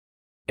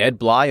Ed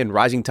Bly and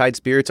Rising Tide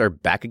Spirits are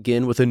back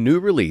again with a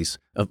new release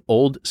of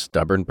Old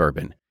Stubborn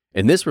Bourbon.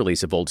 And this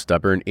release of Old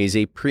Stubborn is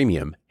a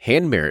premium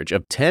hand marriage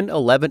of 10,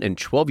 11, and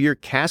 12-year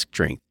cask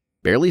strength,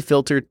 barely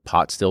filtered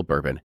pot still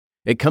bourbon.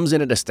 It comes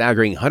in at a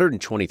staggering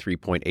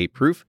 123.8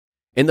 proof,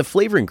 and the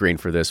flavoring grain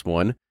for this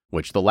one,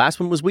 which the last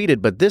one was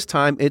wheated, but this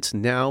time it's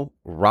now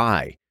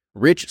rye.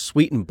 Rich,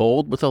 sweet, and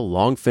bold with a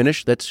long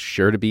finish that's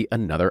sure to be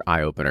another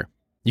eye-opener.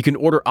 You can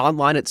order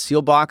online at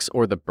Sealbox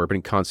or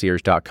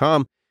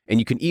thebourbonconcierge.com, and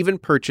you can even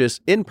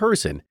purchase in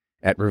person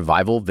at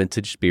Revival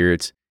Vintage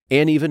Spirits,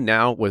 and even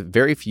now with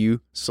very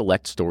few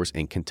select stores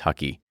in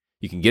Kentucky.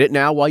 You can get it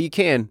now while you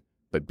can,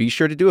 but be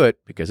sure to do it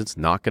because it's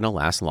not going to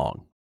last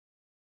long.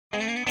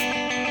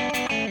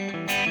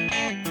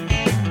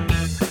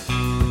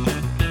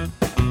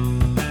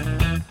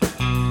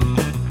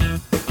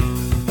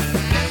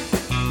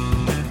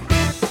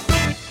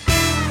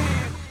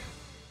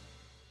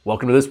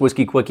 Welcome to this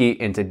Whiskey Quickie,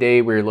 and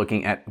today we're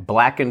looking at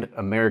Blackened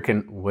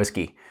American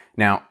Whiskey.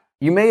 Now,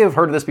 you may have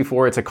heard of this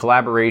before. It's a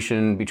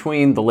collaboration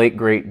between the late,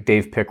 great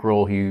Dave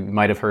Pickerel, who you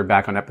might have heard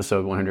back on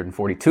episode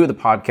 142 of the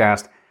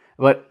podcast,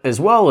 but as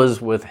well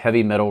as with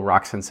heavy metal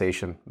rock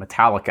sensation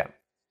Metallica.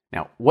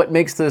 Now, what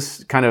makes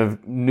this kind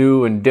of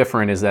new and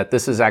different is that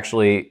this is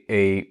actually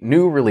a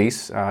new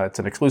release. It's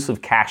an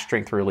exclusive cask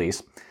strength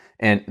release.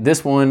 And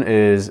this one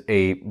is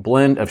a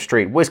blend of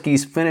straight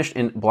whiskeys finished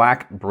in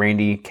black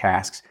brandy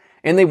casks.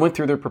 And they went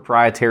through their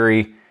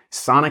proprietary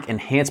sonic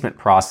enhancement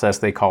process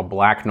they call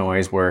Black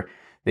Noise, where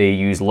they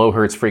use low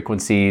hertz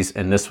frequencies.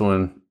 And this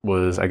one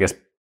was, I guess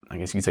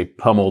you'd say,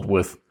 pummeled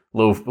with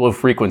low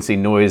frequency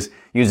noise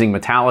using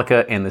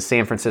Metallica and the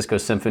San Francisco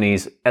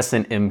Symphony's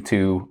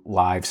SNM2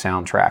 live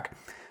soundtrack.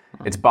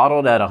 It's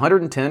bottled at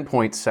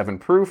 110.7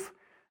 proof.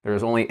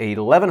 There's only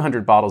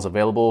 1,100 bottles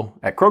available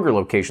at Kroger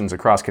locations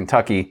across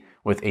Kentucky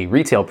with a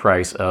retail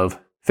price of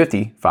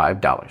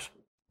 $55.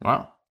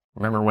 Wow.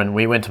 Remember when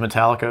we went to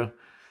Metallica?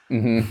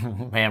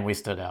 Mm-hmm. Man, we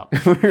stood out.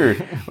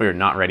 we were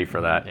not ready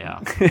for that.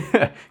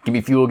 Yeah. Give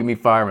me fuel, give me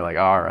fire. We're like,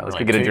 all right, let's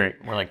go get a drink.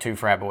 We're like two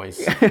frat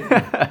boys.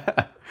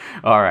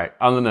 All right,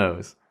 on the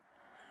nose.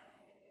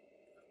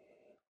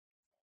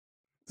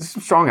 There's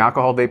some strong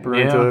alcohol vapor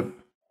into it.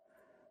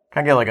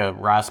 Kind of get like a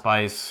rye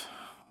spice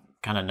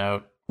kind of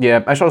note.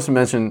 Yeah, I should also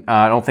mention,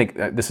 I don't think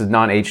this is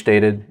non-age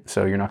dated,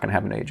 so you're not going to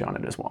have an age on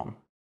it as well.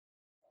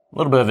 A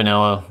little bit of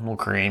vanilla, a little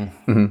cream.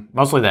 Mm-hmm.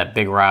 Mostly that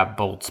big rye,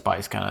 bold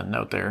spice kind of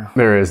note there.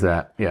 There is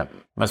that, yeah.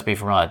 Must be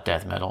from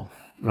death metal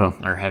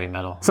or heavy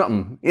metal.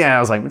 Something. Yeah,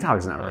 I was like,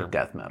 Metallica's not really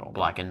death metal.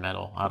 Blackened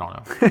metal. I don't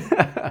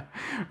know.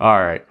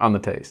 All right, on the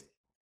taste.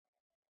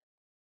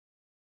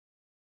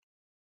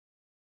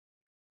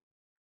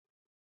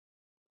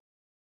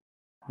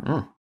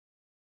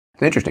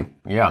 It's interesting.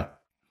 Yeah.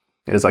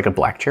 It is like a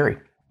black cherry.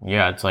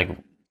 Yeah, it's like a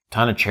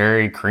ton of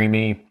cherry,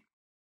 creamy.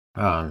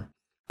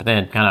 But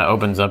then it kind of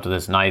opens up to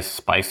this nice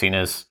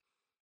spiciness.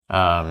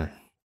 I'm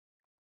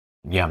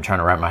trying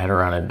to wrap my head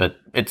around it, but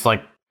it's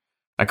like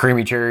a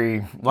creamy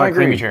cherry,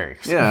 creamy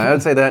cherries. Yeah,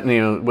 I'd say that,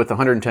 with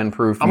 110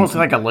 proof. Almost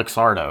like a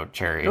Luxardo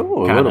cherry.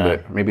 Oh, a little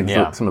bit. Maybe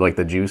some of like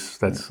the juice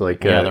that's like...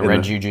 the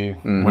red juju,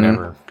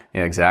 whatever.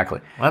 Yeah,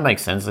 exactly. Well, that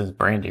makes sense. It's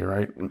brandy,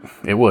 right?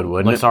 It would,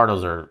 wouldn't it?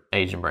 Luxardos are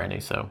aged in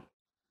brandy, so...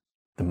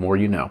 The more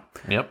you know.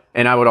 Yep.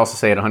 And I would also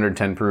say at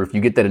 110 proof,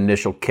 you get that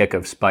initial kick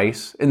of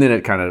spice, and then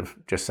it kind of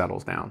just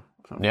settles down.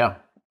 So. Yeah.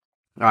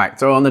 All right,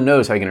 so on the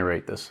nose, how are you going to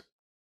rate this?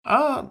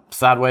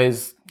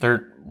 Sideways,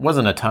 there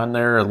wasn't a ton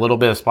there. A little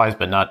bit of spice,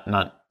 but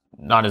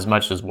not as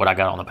much as what I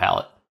got on the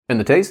palate. And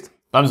the taste?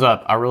 Thumbs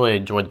up. I really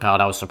enjoyed the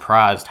palate. I was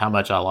surprised how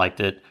much I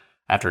liked it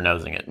after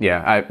nosing it.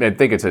 Yeah, I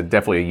think it's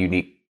definitely a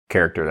unique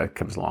character that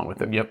comes along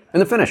with it. Yep.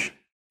 And the finish?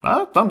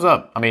 Thumbs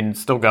up. I mean,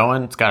 it's still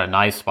going. It's got a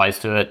nice spice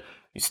to it.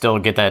 You still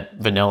get that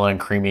vanilla and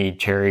creamy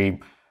cherry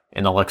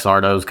in the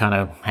Luxardos kind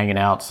of hanging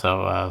out.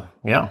 So,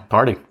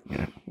 party.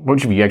 Yeah.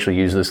 What if you actually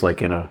use this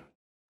like in a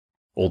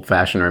old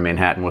fashioned or a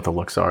Manhattan with a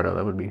Luxardo?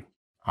 That would be it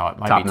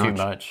might be too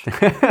much.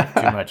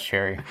 Too much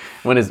cherry.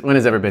 When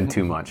has ever been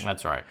too much?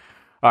 That's right.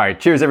 All right.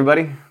 Cheers,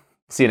 everybody.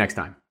 See you next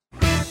time.